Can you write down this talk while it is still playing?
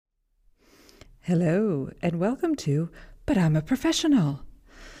Hello, and welcome to But I'm a Professional.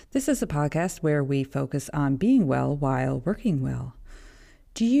 This is a podcast where we focus on being well while working well.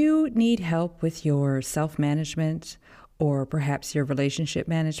 Do you need help with your self-management or perhaps your relationship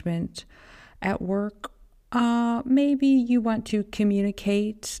management at work? Maybe you want to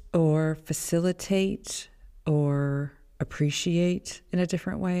communicate or facilitate or appreciate in a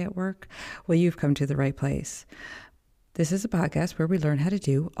different way at work? Well, you've come to the right place. This is a podcast where we learn how to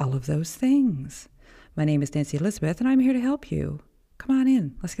do all of those things. My name is Nancy Elizabeth, and I'm here to help you. Come on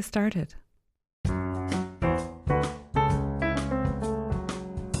in. Let's get started.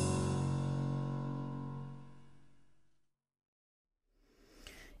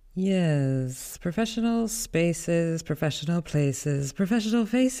 Yes, professional spaces, professional places, professional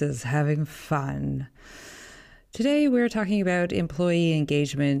faces, having fun. Today we're talking about employee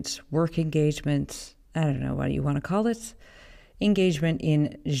engagement, work engagement, I don't know what you want to call it, engagement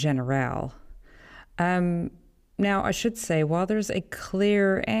in general. Now, I should say, while there's a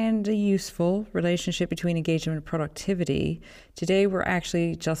clear and a useful relationship between engagement and productivity, today we're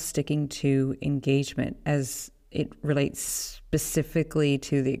actually just sticking to engagement as it relates specifically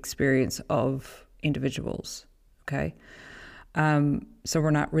to the experience of individuals, okay? So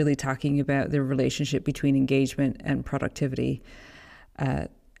we're not really talking about the relationship between engagement and productivity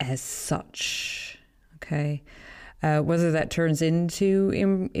as such. Okay, whether that turns into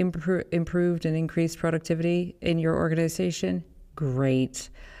improved and increased productivity in your organization,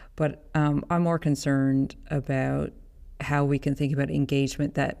 great. But I'm more concerned about how we can think about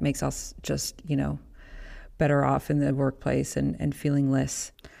engagement that makes us just, better off in the workplace and feeling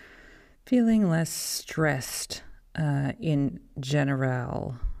less stressed in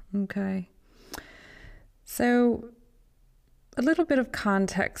general. Okay, so a little bit of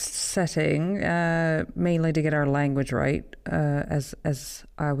context setting, mainly to get our language right, as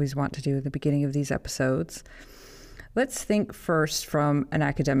I always want to do at the beginning of these episodes. Let's think first from an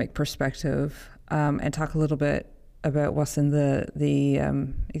academic perspective and talk a little bit about what's in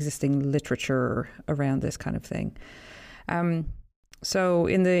the existing literature around this kind of thing. So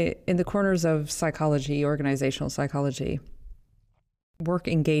in the corners of psychology, organizational psychology, work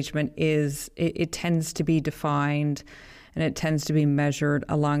engagement it tends to be defined and it tends to be measured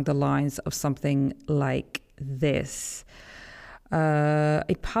along the lines of something like this. A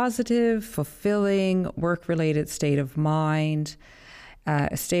positive, fulfilling, work-related state of mind,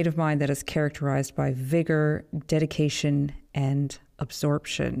 a state of mind that is characterized by vigor, dedication, and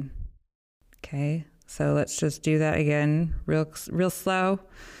absorption. Okay, so let's just do that again, real slow.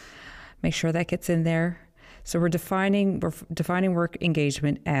 Make sure that gets in there. So we're defining work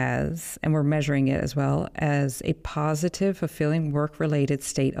engagement as, and we're measuring it as well, as a positive, fulfilling work-related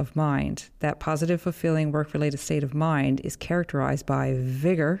state of mind. That positive, fulfilling work-related state of mind is characterized by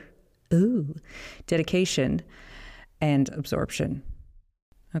vigor, dedication, and absorption.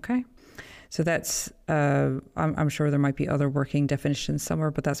 Okay? So that's, I'm sure there might be other working definitions somewhere,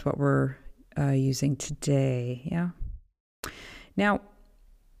 but that's what we're using today, yeah? Now,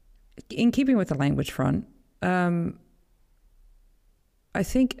 in keeping with the language front, I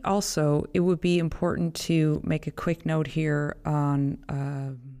think also it would be important to make a quick note here on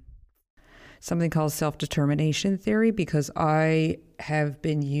something called self-determination theory, because I have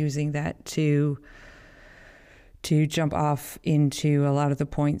been using that to jump off into a lot of the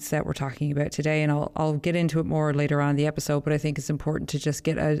points that we're talking about today, and I'll get into it more later on in the episode, but I think it's important to just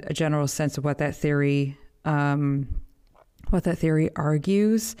get a general sense of what that theory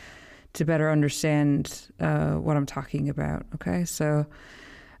argues, to better understand what I'm talking about. Okay, so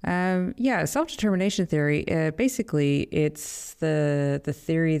self-determination theory, basically it's the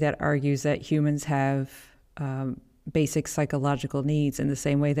theory that argues that humans have basic psychological needs in the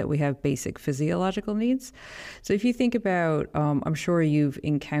same way that we have basic physiological needs. So if you think about, I'm sure you've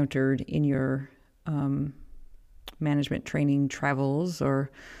encountered in your management training travels or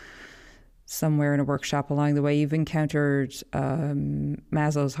somewhere in a workshop along the way, you've encountered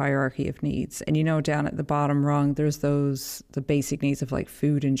Maslow's hierarchy of needs. And down at the bottom rung, there's the basic needs of like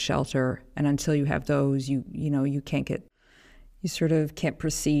food and shelter. And until you have those, you sort of can't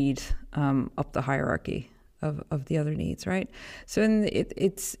proceed up the hierarchy of the other needs, right? So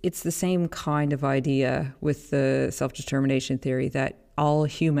it's the same kind of idea with the self-determination theory, that all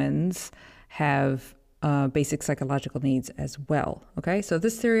humans have basic psychological needs as well. Okay, so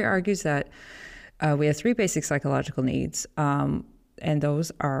this theory argues that we have three basic psychological needs, and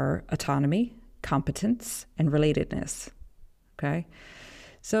those are autonomy, competence, and relatedness. Okay,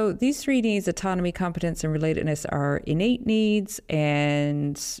 So these three needs, autonomy, competence, and relatedness, are innate needs,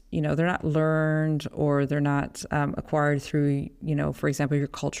 and they're not learned, or they're not acquired through for example, your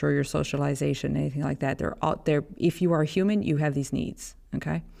culture, your socialization, anything like that. They're out there. If you are human, you have these needs.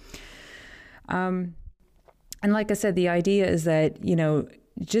 Okay. And like I said, the idea is that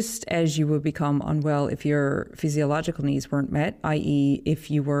just as you would become unwell if your physiological needs weren't met, i.e., if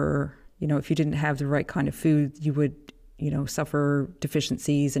you were if you didn't have the right kind of food, you would suffer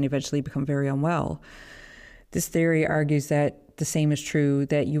deficiencies and eventually become very unwell. This theory argues that the same is true,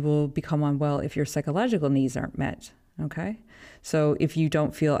 that you will become unwell if your psychological needs aren't met. Okay? So if you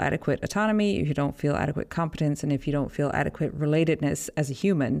don't feel adequate autonomy, if you don't feel adequate competence, and if you don't feel adequate relatedness as a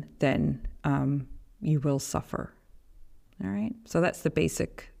human, then you will suffer. All right? So that's the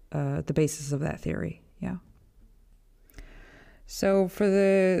basis of that theory. Yeah. So for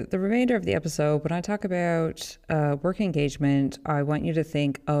the remainder of the episode, when I talk about work engagement, I want you to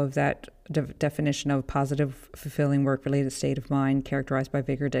think of that definition of positive, fulfilling work-related state of mind characterized by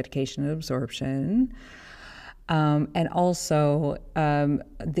vigor, dedication, and absorption. And also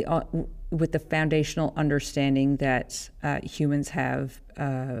with the foundational understanding that humans have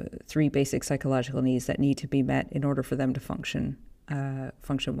three basic psychological needs that need to be met in order for them to function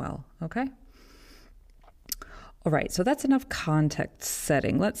well. Okay? All right, so that's enough context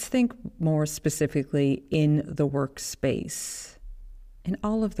setting. Let's think more specifically in the workspace, in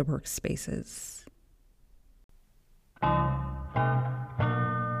all of the workspaces.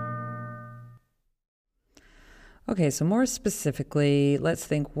 Okay, so more specifically, let's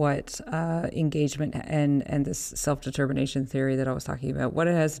think what engagement and this self-determination theory that I was talking about, what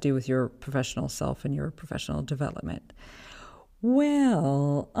it has to do with your professional self and your professional development.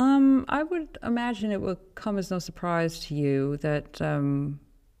 Well, I would imagine it would come as no surprise to you that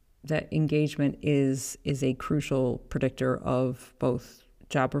that engagement is a crucial predictor of both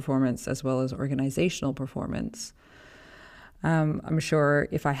job performance as well as organizational performance. I'm sure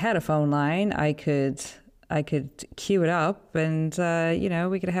if I had a phone line, I could queue it up, and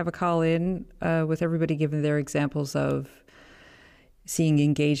we could have a call in with everybody giving their examples of seeing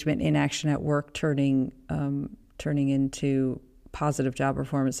engagement in action at work turning into positive job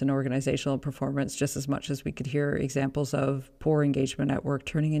performance and organizational performance, just as much as we could hear examples of poor engagement at work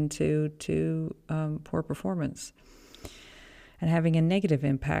turning into poor performance and having a negative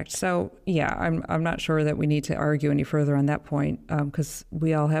impact. So yeah, I'm not sure that we need to argue any further on that point, because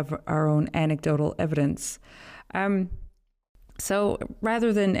we all have our own anecdotal evidence. So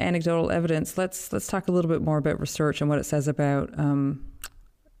rather than anecdotal evidence, let's talk a little bit more about research and what it says about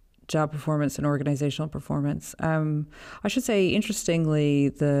job performance and organizational performance. I should say, interestingly,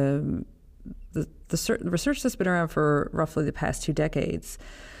 the research that's been around for roughly the past 2 decades.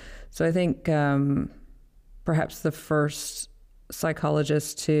 So I think perhaps the first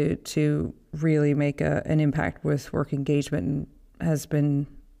psychologist to really make an impact with work engagement has been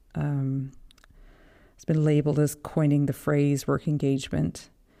labeled as coining the phrase work engagement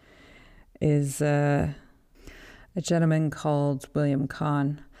is a gentleman called William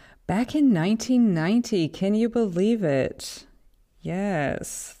Kahn. Back in 1990, can you believe it?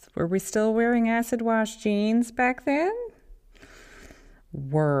 Yes. Were we still wearing acid wash jeans back then?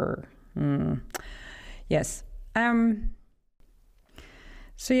 Were. Yes.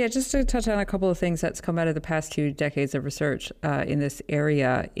 So yeah, just to touch on a couple of things that's come out of the past 2 decades of research in this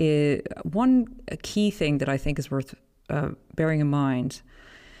area, one key thing that I think is worth bearing in mind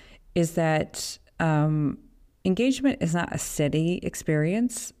is that engagement is not a steady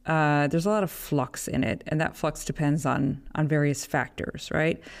experience. There's a lot of flux in it, and that flux depends on various factors,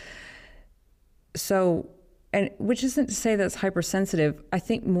 right? So, and which isn't to say that it's hypersensitive. I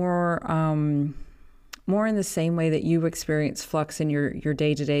think more in the same way that you experience flux in your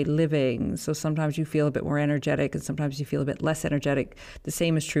day-to-day living. So sometimes you feel a bit more energetic, and sometimes you feel a bit less energetic. The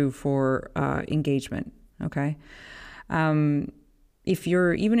same is true for engagement. Okay. If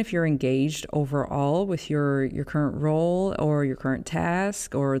you're engaged overall with your current role or your current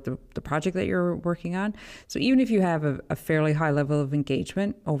task or the project that you're working on, so even if you have a fairly high level of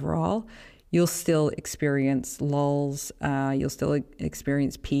engagement overall, you'll still experience lulls. You'll still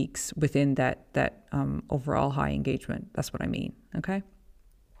experience peaks within that overall high engagement. That's what I mean. Okay.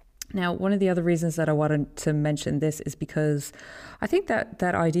 Now, one of the other reasons that I wanted to mention this is because I think that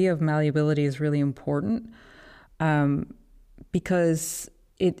idea of malleability is really important. Because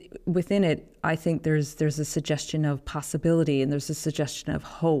within it, I think there's a suggestion of possibility, and there's a suggestion of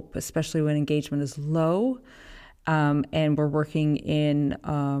hope, especially when engagement is low, and we're working in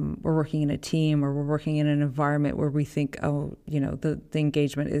a team, or we're working in an environment where we think, the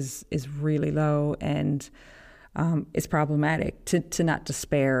engagement is really low, and is problematic. To not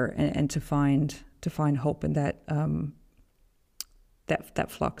despair and to find hope in that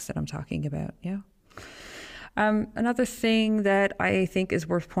that flux that I'm talking about. Yeah. Another thing that I think is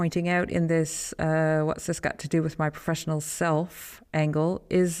worth pointing out in this, what's this got to do with my professional self angle,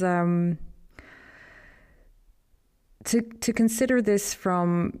 is to consider this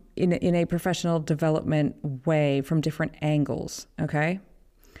from in a professional development way from different angles. Okay,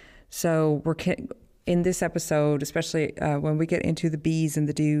 so we're in this episode, especially when we get into the B's and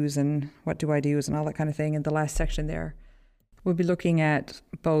the do's and what do I do's and all that kind of thing in the last section there. We'll be looking at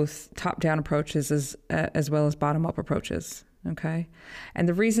both top-down approaches as well as bottom-up approaches, okay? And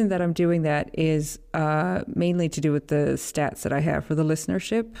the reason that I'm doing that is mainly to do with the stats that I have for the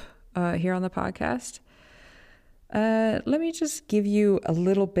listenership here on the podcast. Let me just give you a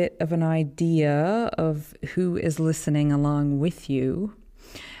little bit of an idea of who is listening along with you.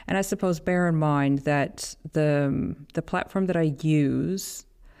 And I suppose bear in mind that the platform that I use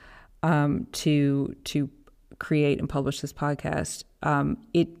to create and publish this podcast,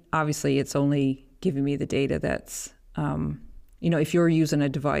 it's only giving me the data that's, if you're using a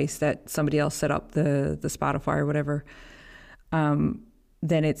device that somebody else set up, the Spotify or whatever,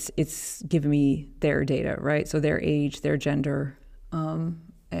 then it's giving me their data, right? So their age, their gender,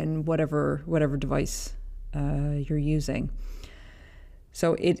 and whatever device you're using.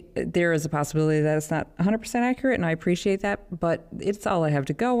 So there is a possibility that it's not 100% accurate, and I appreciate that, but it's all I have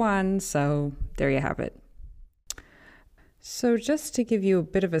to go on, so there you have it. So just to give you a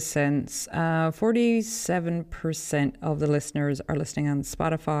bit of a sense, 47% of the listeners are listening on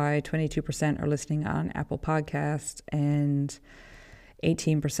Spotify, 22% are listening on Apple Podcasts, and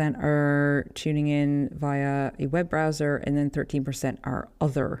 18% are tuning in via a web browser, and then 13% are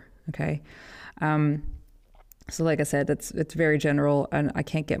other, okay? So like I said, it's very general, and I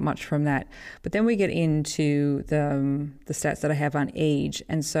can't get much from that. But then we get into the stats that I have on age,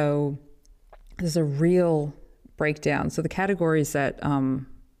 and so there's a real breakdown. So the categories that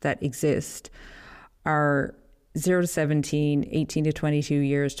exist are 0 to 17, 18 to 22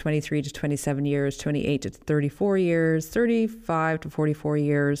 years, 23 to 27 years, 28 to 34 years, 35 to 44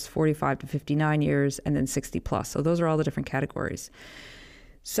 years, 45 to 59 years, and then 60 plus. So those are all the different categories.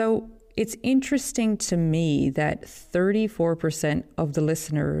 So it's interesting to me that 34% of the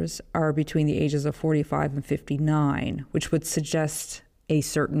listeners are between the ages of 45 and 59, which would suggest a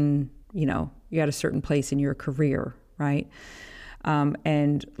certain, you're at a certain place in your career, right?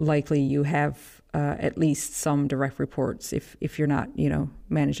 And likely you have at least some direct reports if you're not,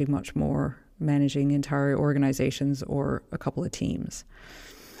 managing much more, managing entire organizations or a couple of teams.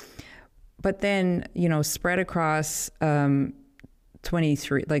 But then, spread across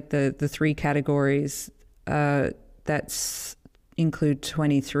 23, like the three categories that's include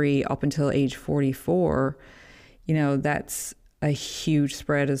 23 up until age 44, that's a huge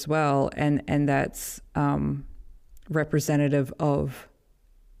spread as well. And that's representative of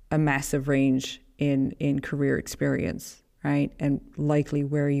a massive range in career experience, right? And likely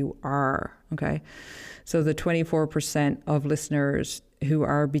where you are, okay? So the 24% of listeners who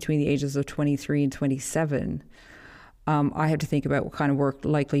are between the ages of 23 and 27, I have to think about what kind of work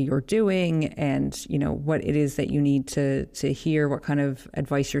likely you're doing and, what it is that you need to hear, what kind of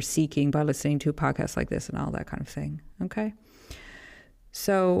advice you're seeking by listening to a podcast like this and all that kind of thing, okay?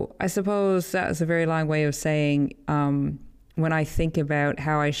 So I suppose that is a very long way of saying when I think about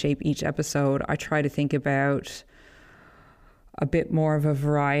how I shape each episode, I try to think about a bit more of a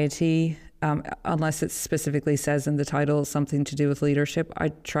variety, unless it specifically says in the title something to do with leadership. I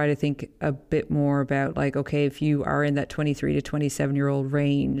try to think a bit more about okay, if you are in that 23 to 27-year-old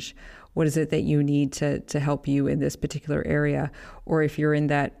range, what is it that you need to help you in this particular area? Or if you're in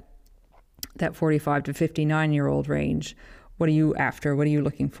that 45 to 59-year-old range, what are you after? What are you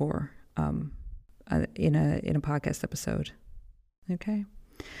looking for in a podcast episode? Okay,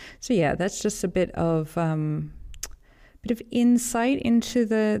 so yeah, that's just a bit of insight into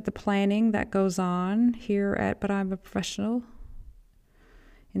the planning that goes on here at But I'm a Professional,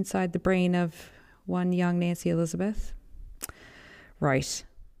 inside the brain of one young Nancy Elizabeth. Right.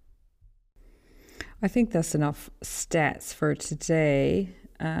 I think that's enough stats for today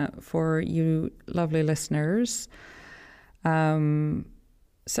for you lovely listeners.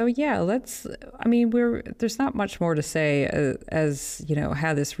 So yeah, there's not much more to say as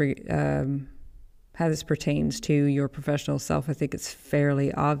how this pertains to your professional self. I think it's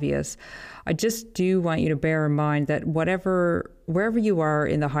fairly obvious. I just do want you to bear in mind that wherever you are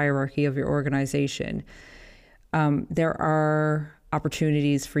in the hierarchy of your organization, there are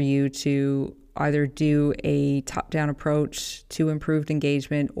opportunities for you to either do a top-down approach to improved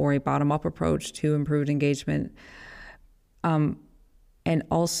engagement or a bottom-up approach to improved engagement. And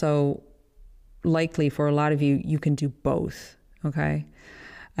also, likely for a lot of you, you can do both, okay?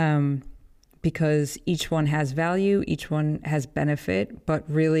 Because each one has value, each one has benefit, but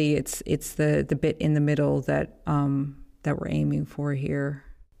really it's the bit in the middle that we're aiming for here.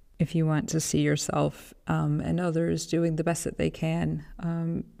 If you want to see yourself and others doing the best that they can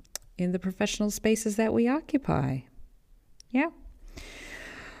in the professional spaces that we occupy. Yeah.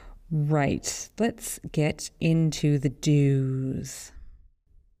 Right. Let's get into the do's.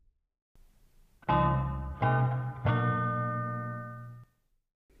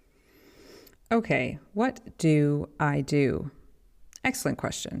 Okay, what do I do? Excellent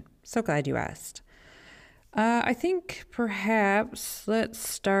question. So glad you asked. I think perhaps let's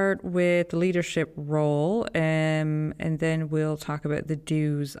start with the leadership role, and then we'll talk about the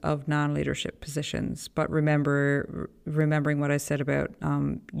do's of non-leadership positions. But remembering what I said about,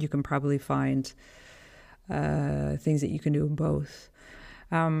 you can probably find things that you can do in both.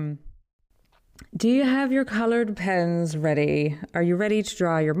 Do you have your colored pens ready? Are you ready to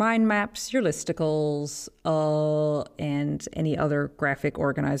draw your mind maps, your listicles, and any other graphic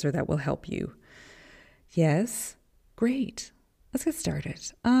organizer that will help you? Yes? Great. Let's get started.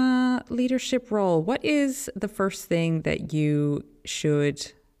 Leadership role. What is the first thing that you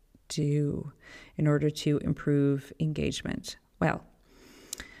should do in order to improve engagement? Well,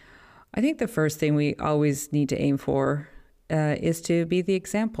 I think the first thing we always need to aim for is to be the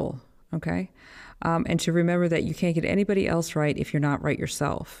example, okay? And to remember that you can't get anybody else right if you're not right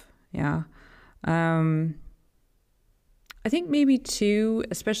yourself, yeah? I think maybe too,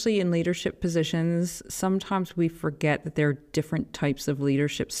 especially in leadership positions, sometimes we forget that there are different types of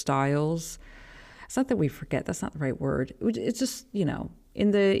leadership styles. It's not that we forget, that's not the right word. It's just, in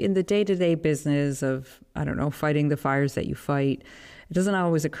the day-to-day business of, fighting the fires that you fight, it doesn't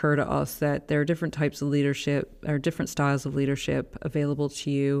always occur to us that there are different types of leadership or different styles of leadership available to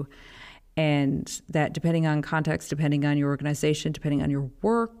you. And that depending on context, depending on your organization, depending on your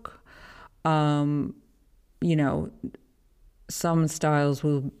work, some styles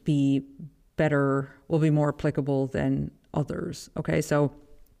will be more applicable than others. Okay, so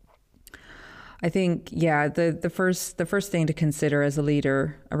I think, the first thing to consider as a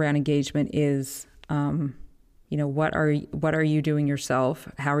leader around engagement is, what are you doing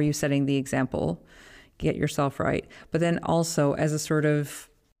yourself? How are you setting the example? Get yourself right. But then also as a sort of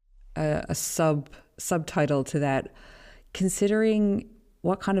a subtitle to that, considering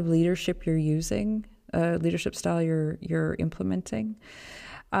what kind of leadership you're using, leadership style you're implementing.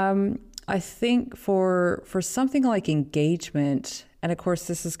 I think for something like engagement, and of course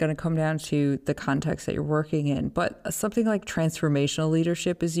this is going to come down to the context that you're working in, but something like transformational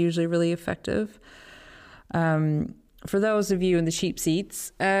leadership is usually really effective. For those of you in the cheap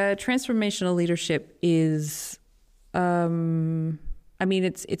seats, transformational leadership is,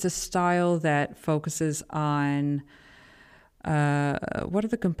 it's a style that focuses on what are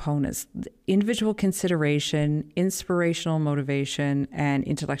the components? Individual consideration, inspirational motivation, and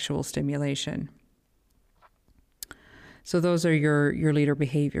intellectual stimulation. So those are your leader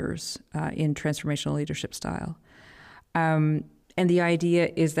behaviors in transformational leadership style. And the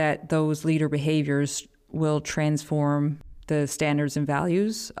idea is that those leader behaviors will transform the standards and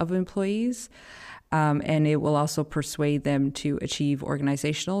values of employees. And it will also persuade them to achieve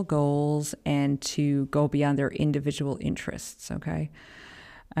organizational goals and to go beyond their individual interests, okay?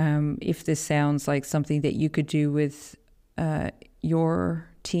 If this sounds like something that you could do with your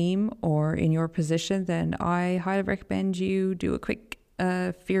team or in your position, then I highly recommend you do a quick,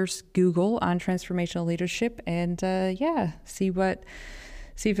 fierce Google on transformational leadership and, see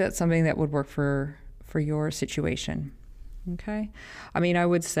if that's something that would work for your situation. Okay. I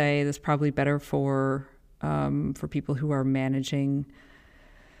would say that's probably better for people who are managing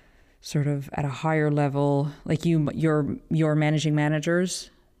sort of at a higher level, like you're managing managers,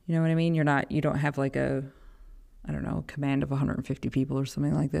 you know what I mean? You don't have like a command of 150 people or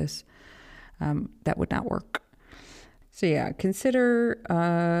something like this. That would not work. So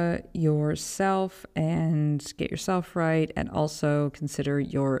consider yourself and get yourself right, and also consider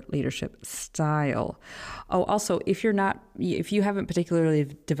your leadership style. Oh, also, if you haven't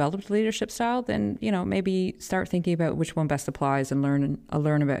particularly developed leadership style, then maybe start thinking about which one best applies and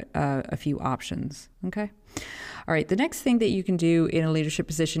learn about a few options. Okay. All right. The next thing that you can do in a leadership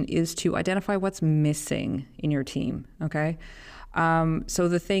position is to identify what's missing in your team. Okay. So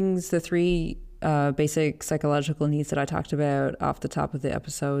the three basic psychological needs that I talked about off the top of the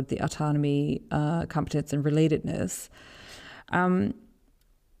episode, the autonomy, competence, and relatedness.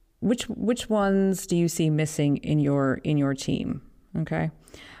 which ones do you see missing in your team? Okay,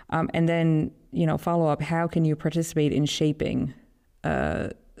 and then follow up. How can you participate in shaping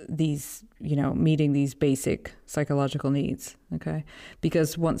these, meeting these basic psychological needs? Okay,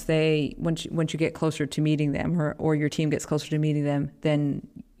 because once you get closer to meeting them, or your team gets closer to meeting them, then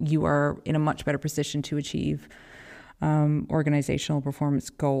you are in a much better position to achieve organizational performance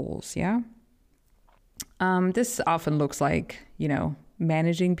goals. Yeah. This often looks like,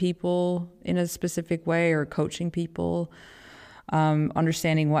 managing people in a specific way or coaching people,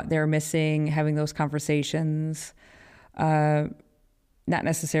 understanding what they're missing, having those conversations, not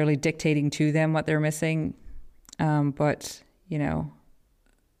necessarily dictating to them what they're missing, but,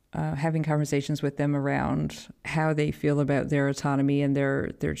 having conversations with them around how they feel about their autonomy and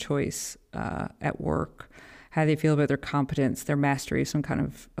their choice at work, how they feel about their competence, their mastery of some kind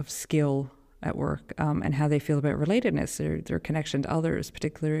of skill at work, and how they feel about relatedness, their connection to others,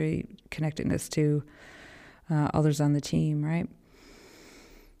 particularly connectedness to others on the team, right?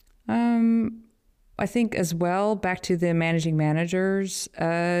 I think as well, back to the managing managers,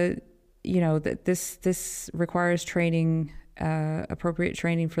 that this requires training, appropriate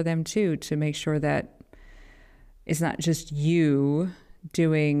training for them too, to make sure that it's not just you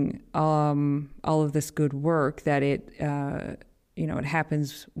doing all of this good work, that it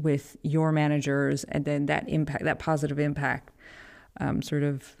happens with your managers, and then that positive impact sort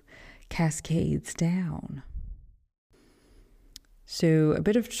of cascades down. So a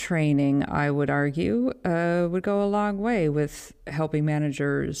bit of training, I would argue, would go a long way with helping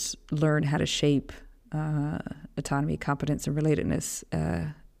managers learn how to shape autonomy, competence, and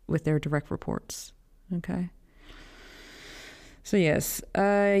relatedness with their direct reports. Okay. So yes,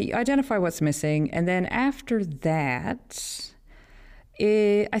 identify what's missing, and then after that,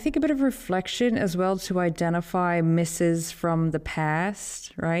 I think a bit of reflection as well to identify misses from the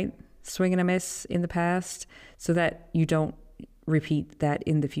past, right? Swing and a miss in the past, so that you don't repeat that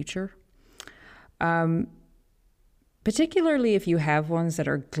in the future. Particularly if you have ones that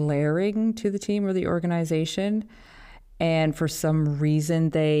are glaring to the team or the organization, and for some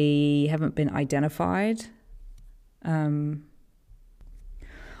reason they haven't been identified.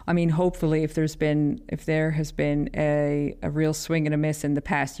 Hopefully if there has been a real swing and a miss in the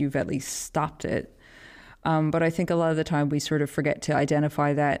past, you've at least stopped it. But I think a lot of the time we sort of forget to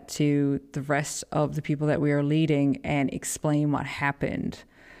identify that to the rest of the people that we are leading and explain what happened.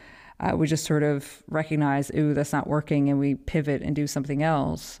 We just sort of recognize, ooh, that's not working, and we pivot and do something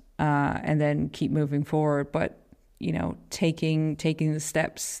else, and then keep moving forward. But, taking the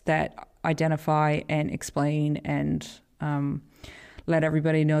steps that identify and explain and let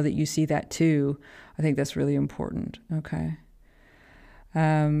everybody know that you see that too, I think that's really important. Okay.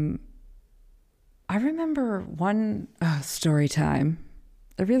 I remember one story time.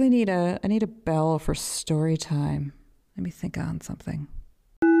 I need a bell for story time. Let me think on something.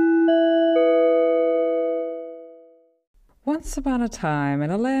 Once upon a time, in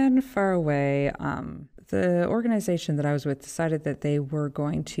a land far away, the organization that I was with decided that they were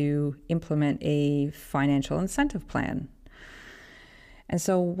going to implement a financial incentive plan. And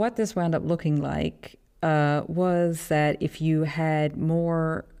so what this wound up looking like was that if you had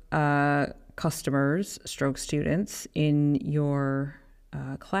more customers, stroke students, in your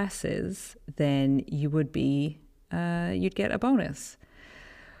classes, then you'd get a bonus,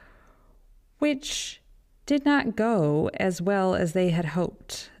 which did not go as well as they had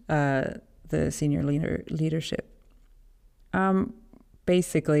hoped, the senior leadership.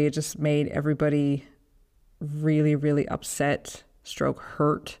 Basically, it just made everybody really, really upset, stroke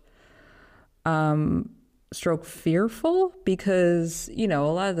hurt, stroke fearful, because, a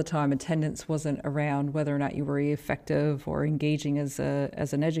lot of the time attendance wasn't around whether or not you were effective or engaging as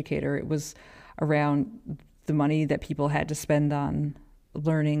an educator. It was around the money that people had to spend on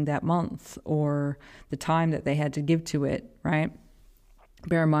learning that month, or the time that they had to give to it, right?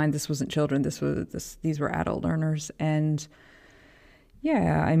 Bear in mind, this wasn't children. These were adult learners. And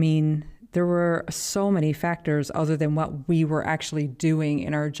yeah, there were so many factors other than what we were actually doing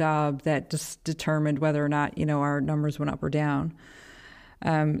in our job that just determined whether or not, our numbers went up or down.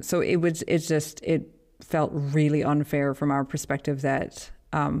 So it felt really unfair from our perspective that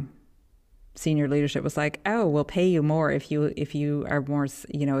senior leadership was like, oh, we'll pay you more if you are more,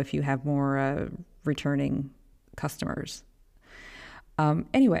 if you have more returning customers.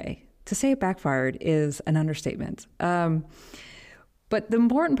 Anyway, to say it backfired is an understatement. But the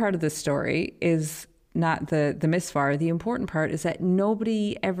important part of this story is not the misfire. The important part is that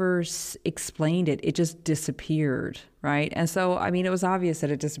nobody ever explained it. It just disappeared, right? And so, it was obvious that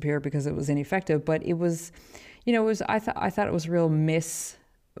it disappeared because it was ineffective, but it was, I thought it was a real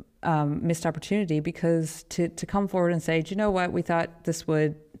missed opportunity, because to come forward and say, do you know what, we thought this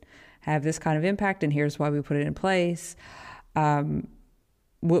would have this kind of impact and here's why we put it in place.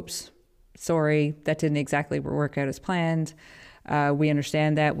 Whoops, sorry, that didn't exactly work out as planned. We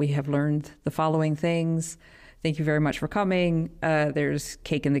understand that. We have learned the following things. Thank you very much for coming. There's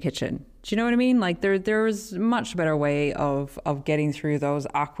cake in the kitchen. Do you know what I mean? Like there's much better way of getting through those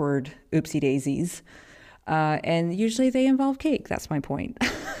awkward oopsie daisies. And usually they involve cake. That's my point.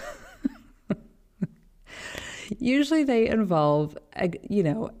 Usually they involve,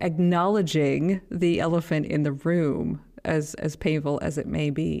 acknowledging the elephant in the room, as painful as it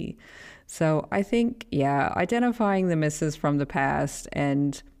may be. So I think, identifying the misses from the past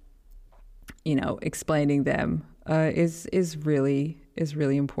and, explaining them is really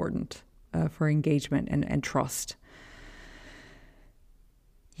important for engagement and trust.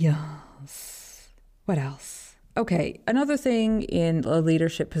 Yes. What else? Okay, another thing in a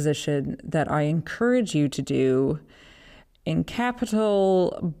leadership position that I encourage you to do, in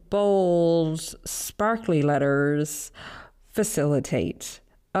capital, bold, sparkly letters, facilitate.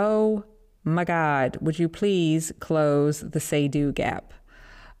 Oh my God, would you please close the say-do gap?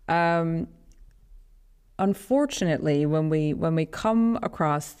 Unfortunately, when we come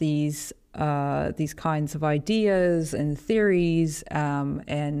across these kinds of ideas and theories,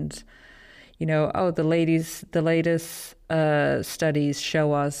 and the latest studies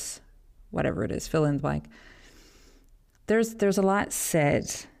show us whatever it is, fill in the blank. There's a lot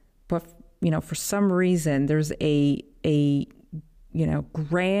said, but for some reason there's a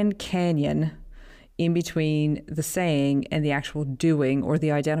Grand Canyon in between the saying and the actual doing, or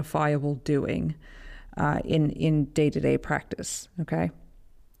the identifiable doing in day-to-day practice. Okay,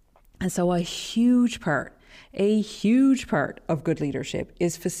 and so a huge part of good leadership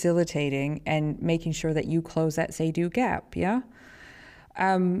is facilitating and making sure that you close that say-do gap. Yeah.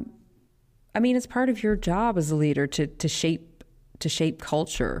 It's part of your job as a leader to shape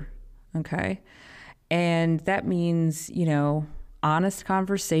culture. Okay. And that means, honest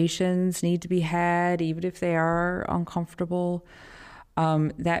conversations need to be had, even if they are uncomfortable.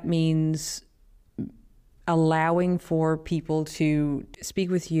 That means allowing for people to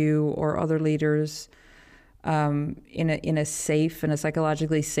speak with you or other leaders in a safe and a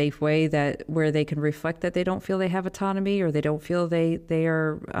psychologically safe way, where they can reflect that they don't feel they have autonomy, or they don't feel they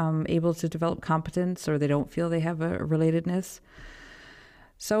are able to develop competence, or they don't feel they have a relatedness.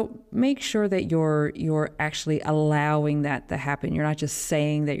 So make sure that you're actually allowing that to happen. You're not just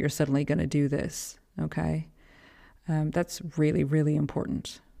saying that you're suddenly going to do this. Okay, that's really, really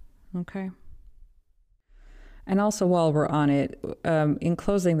important. Okay. And also, while we're on it, in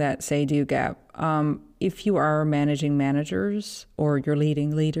closing that say-do gap, if you are managing managers or you're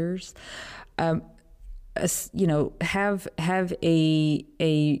leading leaders, have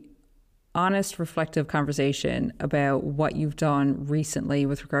a honest, reflective conversation about what you've done recently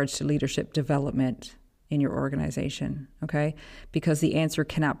with regards to leadership development in your organization. Okay, because the answer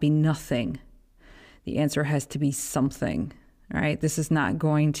cannot be nothing. The answer has to be something. All right, this is not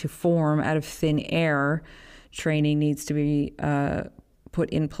going to form out of thin air. Training needs to be put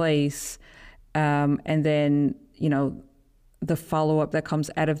in place, and then the follow-up that comes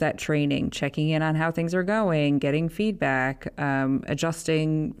out of that training, checking in on how things are going, getting feedback,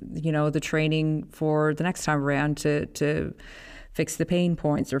 adjusting the training for the next time around to fix the pain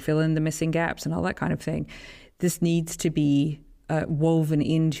points or fill in the missing gaps and all that kind of thing. This needs to be woven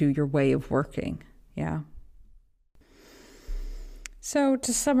into your way of working. Yeah. So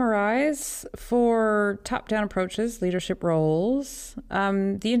to summarize, for top-down approaches, leadership roles,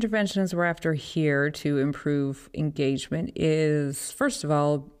 the interventions we're after here to improve engagement is, first of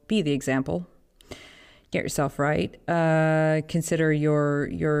all, be the example. Get yourself right. Consider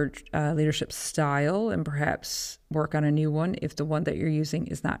your leadership style, and perhaps work on a new one if the one that you're using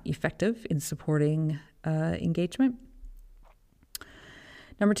is not effective in supporting engagement.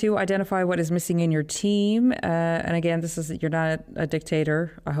 Number 2, identify what is missing in your team. And again, you're not a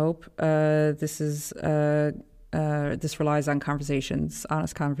dictator, I hope. This relies on conversations,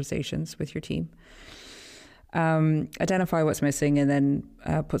 honest conversations with your team. Identify what's missing, and then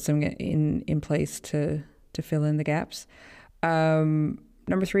put something in place to fill in the gaps. Number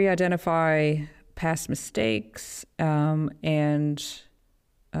 3, identify past mistakes, and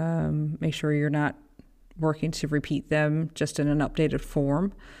make sure you're not working to repeat them just in an updated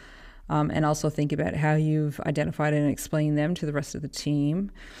form, and also think about how you've identified and explained them to the rest of the team.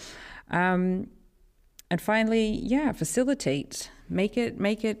 And finally, facilitate. Make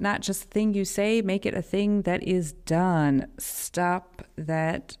it not just a thing you say, make it a thing that is done. Stop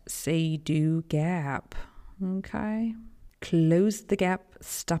that say-do gap. Okay? close the gap,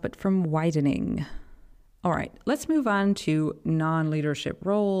 stop it from widening. All right, let's move on to non-leadership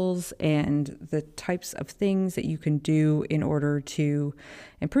roles and the types of things that you can do in order to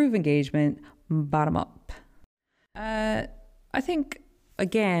improve engagement bottom up. I think,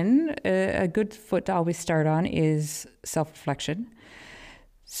 again, a good foot to always start on is self-reflection.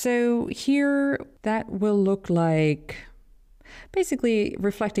 So here, that will look like basically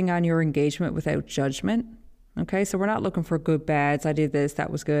reflecting on your engagement without judgment. Okay, so we're not looking for good bads. I did this, that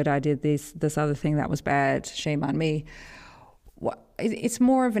was good. I did this other thing, that was bad. Shame on me. It's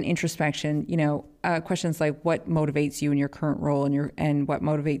more of an introspection. Questions like what motivates you in your current role and what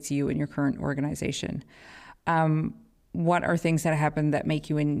motivates you in your current organization. What are things that happen that make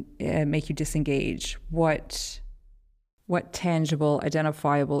you disengage? What tangible,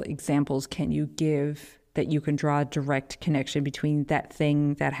 identifiable examples can you give that you can draw a direct connection between that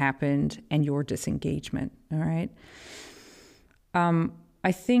thing that happened and your disengagement? All right.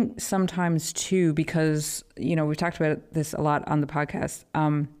 I think sometimes too, because, we've talked about this a lot on the podcast,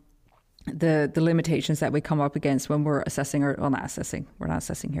 the limitations that we come up against when we're assessing, we're not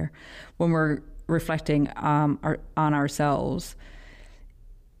assessing here, when we're reflecting on ourselves.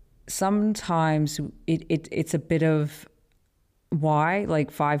 Sometimes it's a bit of why,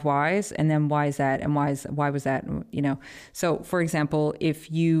 like 5 whys, and then why is that, and why was that, So for example, if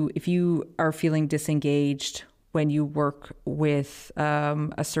you are feeling disengaged when you work with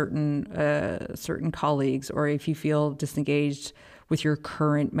a certain colleagues, or if you feel disengaged with your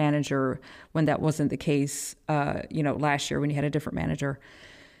current manager when that wasn't the case, last year when you had a different manager,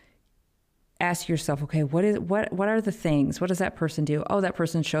 ask yourself, okay, what are the things? What does that person do? Oh, that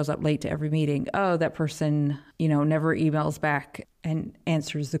person shows up late to every meeting. Oh, that person, never emails back and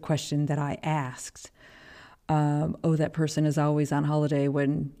answers the question that I asked. Oh, that person is always on holiday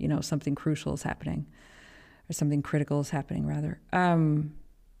when, something crucial is happening, or something critical is happening, rather.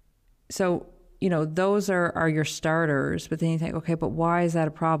 So, those are your starters, but then you think, okay, but why is that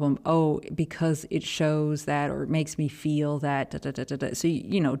a problem? Oh, because it shows that, or it makes me feel that,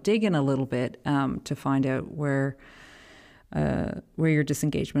 So, dig in a little bit to find out where your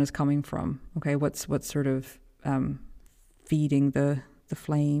disengagement is coming from. Okay, what's sort of feeding the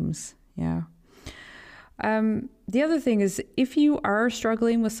flames, yeah. The other thing is, if you are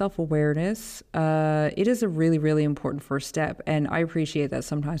struggling with self-awareness, it is a really, really important first step. And I appreciate that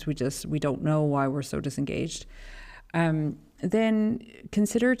sometimes we don't know why we're so disengaged. Then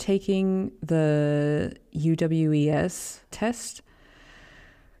consider taking the UWES test.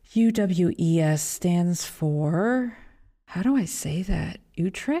 UWES stands for, how do I say that?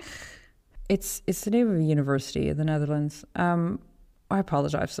 Utrecht? It's the name of a university in the Netherlands. I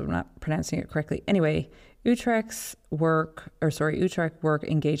apologize if I'm not pronouncing it correctly. Anyway, Utrecht Work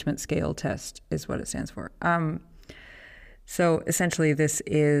Engagement Scale Test is what it stands for. So essentially, this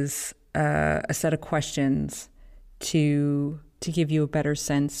is a set of questions to give you a better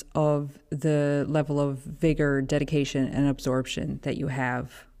sense of the level of vigor, dedication, and absorption that you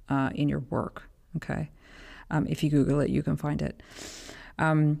have in your work. Okay, if you Google it, you can find it.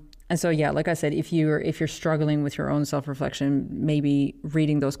 And so, yeah, like I said, if you're struggling with your own self-reflection, maybe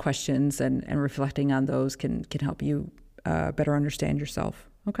reading those questions and reflecting on those can help you better understand yourself.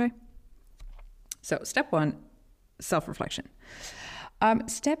 Okay. So step 1, self-reflection.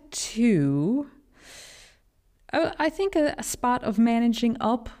 Step 2, I think a spot of managing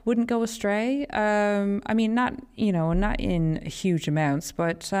up wouldn't go astray. I mean, not in huge amounts,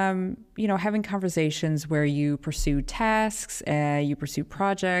 but, having conversations where you pursue tasks, you pursue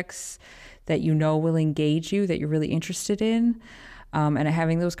projects that will engage you, that you're really interested in, and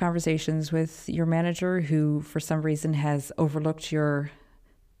having those conversations with your manager who, for some reason, has overlooked your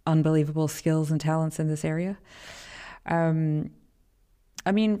unbelievable skills and talents in this area.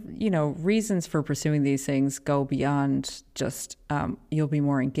 Reasons for pursuing these things go beyond just you'll be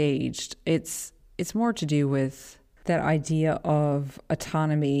more engaged. It's more to do with that idea of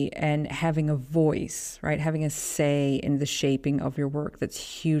autonomy and having a voice, right? Having a say in the shaping of your work. That's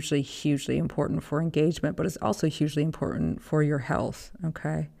hugely, hugely important for engagement, but it's also hugely important for your health.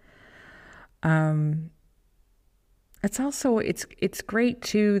 Okay. It's also it's great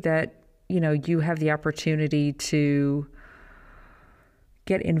too that you have the opportunity to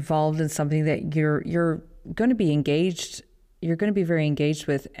get involved in something that you're going to be engaged, you're going to be very engaged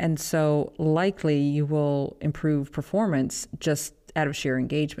with, and so likely you will improve performance just out of sheer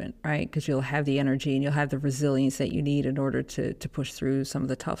engagement, right? Because you'll have the energy and you'll have the resilience that you need in order to push through some of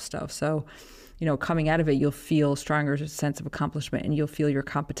the tough stuff. So, coming out of it, you'll feel a stronger sense of accomplishment and you'll feel your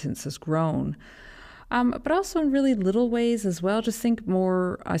competence has grown. But also in really little ways as well. Just think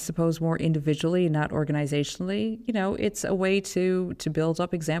more, I suppose, more individually, not organizationally. It's a way to build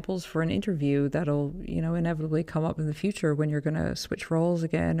up examples for an interview that'll, inevitably come up in the future when you're going to switch roles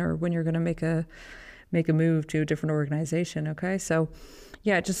again, or when you're going to make a move to a different organization. Okay, so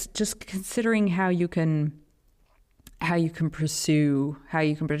yeah, just considering how you can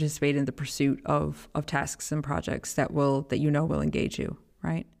participate in the pursuit of tasks and projects that will engage you,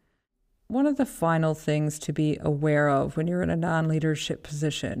 right? One of the final things to be aware of when you're in a non-leadership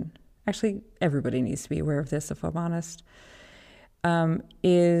position, actually everybody needs to be aware of this if I'm honest,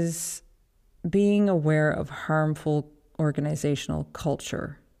 is being aware of harmful organizational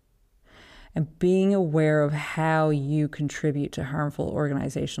culture and being aware of how you contribute to harmful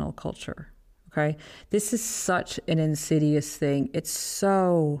organizational culture. Okay, this is such an insidious thing. It's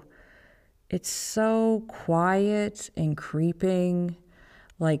so quiet and creeping,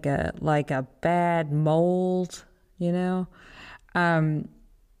 like a bad mold,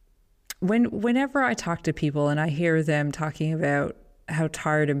 Whenever I talk to people and I hear them talking about how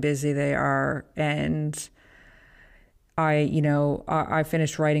tired and busy they are, and I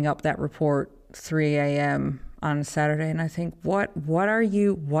finished writing up that report 3 a.m. on Saturday, and I think, what are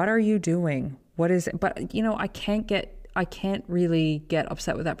you doing? What is it? But I can't really get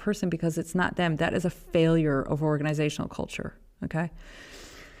upset with that person because it's not them. That is a failure of organizational culture. Okay.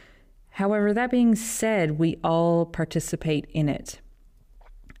 However, that being said, we all participate in it.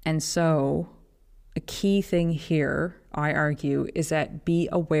 And so a key thing here, I argue, is that be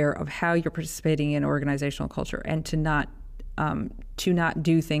aware of how you're participating in organizational culture, and to not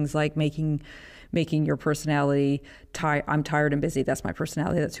do things like making your personality, I'm tired and busy. That's my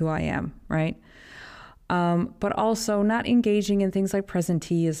personality. That's who I am. Right. But also not engaging in things like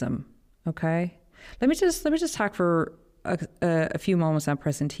presenteeism. Okay. Let me just talk for a few moments on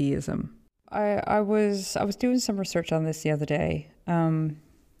presenteeism. I was doing some research on this the other day,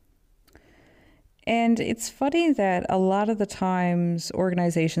 and it's funny that a lot of the times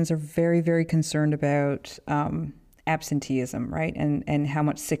organizations are very, very concerned about absenteeism, right, and how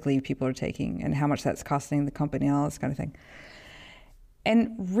much sick leave people are taking and how much that's costing the company and all this kind of thing.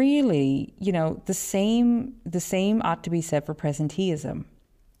 And really, the same ought to be said for presenteeism,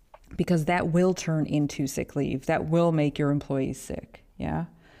 because that will turn into sick leave. That will make your employees sick. Yeah.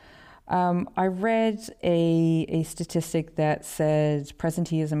 I read a statistic that said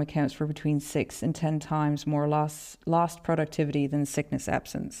presenteeism accounts for between 6 and 10 times more lost productivity than sickness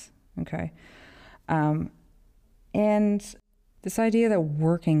absence. Okay. And this idea that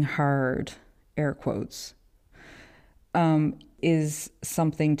working hard, air quotes, is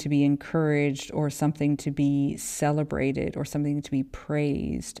something to be encouraged or something to be celebrated or something to be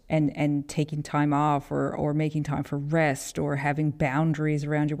praised, and taking time off or making time for rest or having boundaries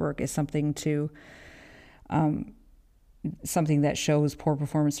around your work is something that shows poor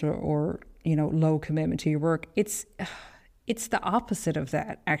performance or low commitment to your work. It's the opposite of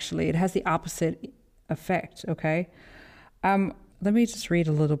that, actually. It has the opposite effect, okay? Let me just read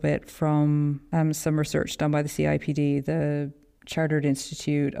a little bit from some research done by the CIPD, the Chartered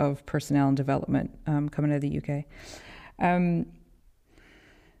Institute of Personnel and Development, coming out of the UK.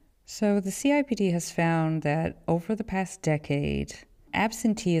 So the CIPD has found that over the past decade,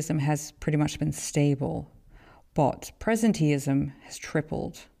 absenteeism has pretty much been stable, but presenteeism has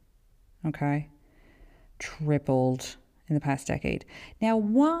tripled, okay? Tripled in the past decade. Now,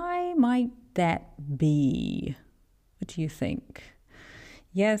 why might that be? What do you think?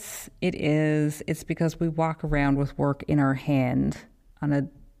 Yes, it is. It's because we walk around with work in our hand on a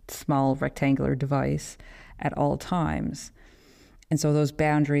small rectangular device at all times. And so those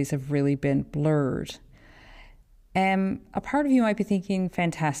boundaries have really been blurred. A part of you might be thinking,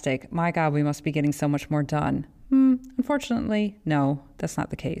 fantastic, my God, we must be getting so much more done. Unfortunately, no, that's not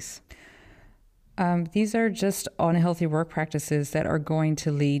the case. These are just unhealthy work practices that are going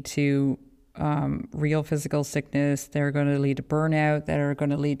to lead to real physical sickness. They're going to lead to burnout, that are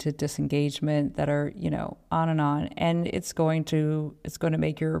going to lead to disengagement, that are, on and on. And it's going to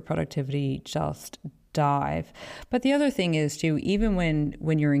make your productivity just dive. But the other thing is too, even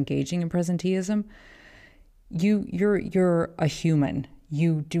when you're engaging in presenteeism, you're a human.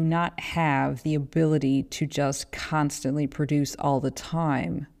 You do not have the ability to just constantly produce all the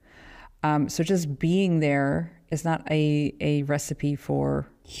time. So just being there is not a recipe for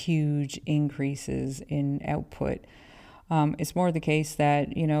huge increases in output. It's more the case that,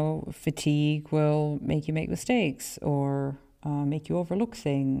 fatigue will make you make mistakes or make you overlook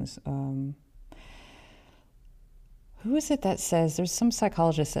things. Who is it that says, there's some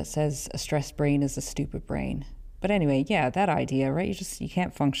psychologist that says a stressed brain is a stupid brain. But anyway, yeah, that idea, right? You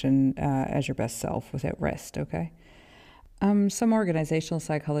can't function as your best self without rest, okay? Some organizational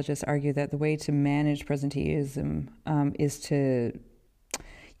psychologists argue that the way to manage presenteeism is to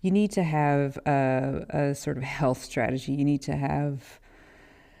you need to have a sort of health strategy. You need to have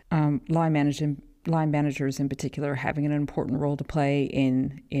line managers in particular having an important role to play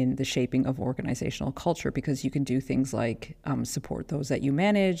in the shaping of organizational culture, because you can do things like support those that you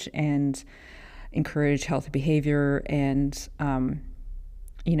manage and encourage healthy behavior and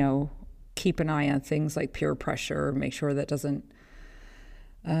keep an eye on things like peer pressure, make sure that doesn't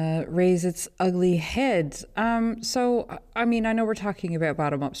raise its ugly head. So, I mean, I know we're talking about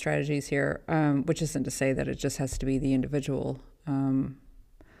bottom-up strategies here, which isn't to say that it just has to be the individual.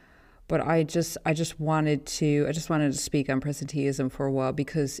 But I just wanted to speak on presenteeism for a while,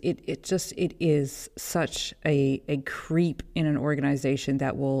 because it is such a creep in an organization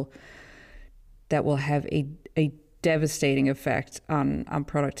that will have a devastating effect on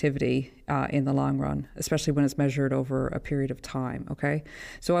productivity in the long run, especially when it's measured over a period of time. Okay,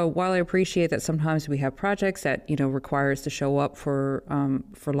 so while I appreciate that sometimes we have projects that require us to show up for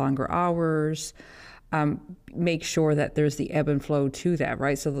longer hours, make sure that there's the ebb and flow to that,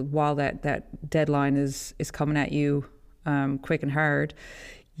 right? So that while that deadline is coming at you quick and hard,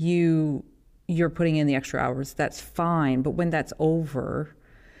 you're putting in the extra hours. That's fine, but when that's over,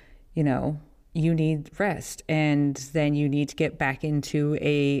 you need rest, and then you need to get back into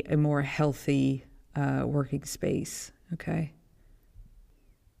a more healthy working space. Okay,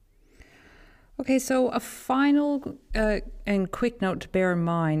 so a final and quick note to bear in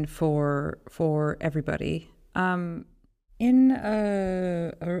mind for everybody. In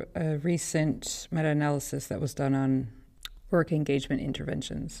a recent meta-analysis that was done on work engagement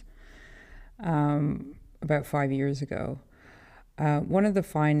interventions about 5 years ago, one of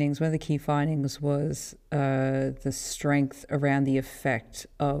the key findings was the strength around the effect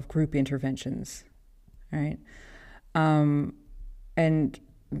of group interventions, right? And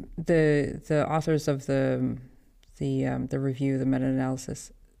the authors of the review, the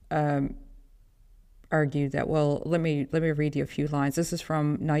meta-analysis, argued that, well, let me read you a few lines. This is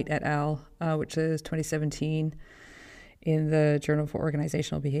from Knight et al., which is 2017 in the Journal for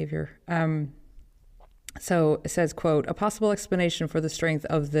Organizational Behavior. So it says, quote, "A possible explanation for the strength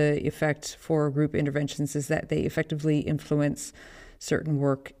of the effect for group interventions is that they effectively influence certain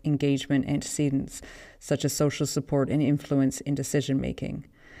work engagement antecedents, such as social support and influence in decision making.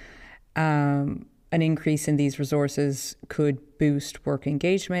 An increase in these resources could boost work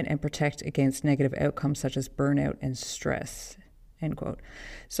engagement and protect against negative outcomes such as burnout and stress," end quote.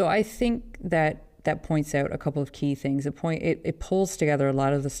 So I think that points out a couple of key things. It pulls together a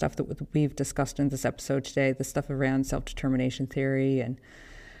lot of the stuff that we've discussed in this episode today, the stuff around self-determination theory and,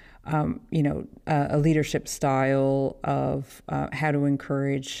 a leadership style of how to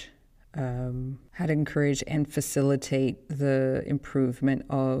encourage and facilitate the improvement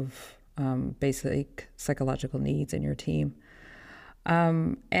of basic psychological needs in your team.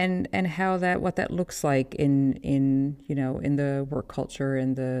 And how what that looks like in the work culture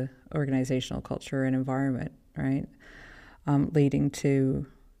and the organizational culture and environment, right? Leading to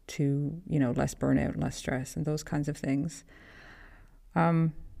less burnout and less stress and those kinds of things.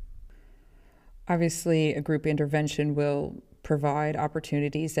 Obviously, a group intervention will provide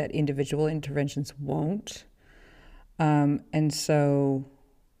opportunities that individual interventions won't. And so,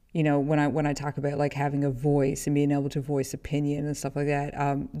 when I talk about like having a voice and being able to voice opinion and stuff like that,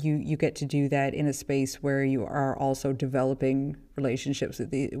 you get to do that in a space where you are also developing relationships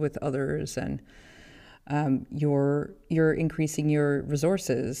with others, and you're increasing your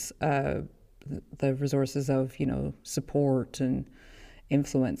resources, the resources of support and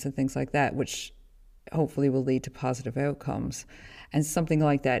influence and things like that, which hopefully will lead to positive outcomes. And something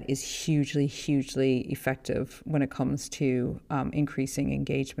like that is hugely, hugely effective when it comes to increasing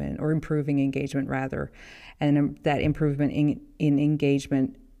engagement, or improving engagement rather, and that improvement in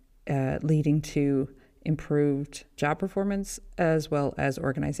engagement leading to improved job performance as well as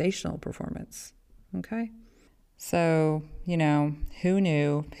organizational performance. Okay? So, who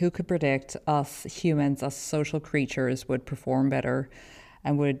knew, who could predict us humans, us social creatures would perform better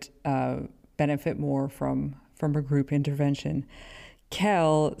and would benefit more from a group intervention?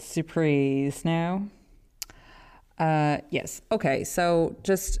 Quelle surprise now. Yes. Okay. So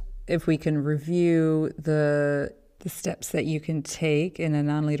just if we can review the steps that you can take in a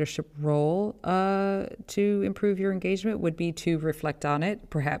non-leadership role to improve your engagement would be to reflect on it,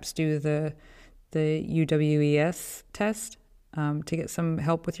 perhaps do the UWES test to get some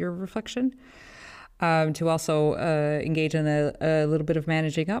help with your reflection. To also engage in a little bit of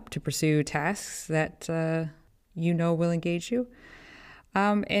managing up, to pursue tasks that you know will engage you.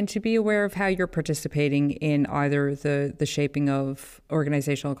 And to be aware of how you're participating in either the shaping of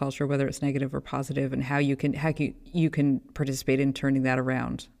organizational culture, whether it's negative or positive, and how you can participate in turning that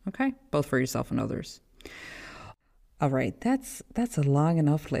around. Okay, both for yourself and others. All right, that's a long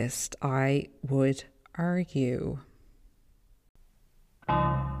enough list, I would argue.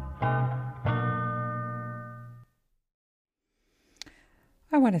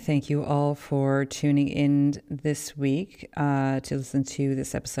 I want to thank you all for tuning in this week to listen to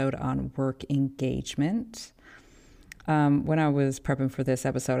this episode on work engagement. When I was prepping for this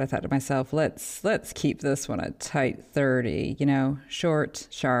episode, I thought to myself, let's keep this one a tight 30, short,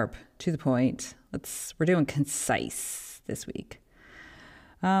 sharp, to the point. We're doing concise this week.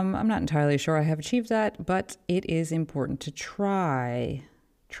 I'm not entirely sure I have achieved that, but it is important to try,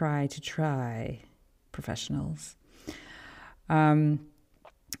 professionals.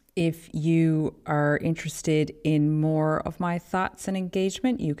 If you are interested in more of my thoughts and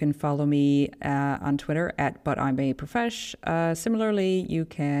engagement, you can follow me on Twitter at @ButI'mAProfesh. Similarly, you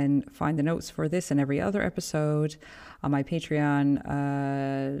can find the notes for this and every other episode on my Patreon,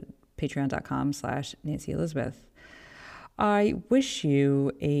 patreon.com/Nancy Elizabeth. I wish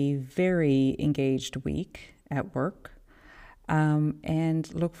you a very engaged week at work,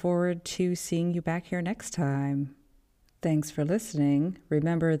 and look forward to seeing you back here next time. Thanks for listening.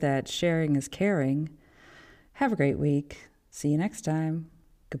 Remember that sharing is caring. Have a great week. See you next time.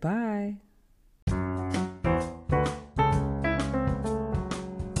 Goodbye.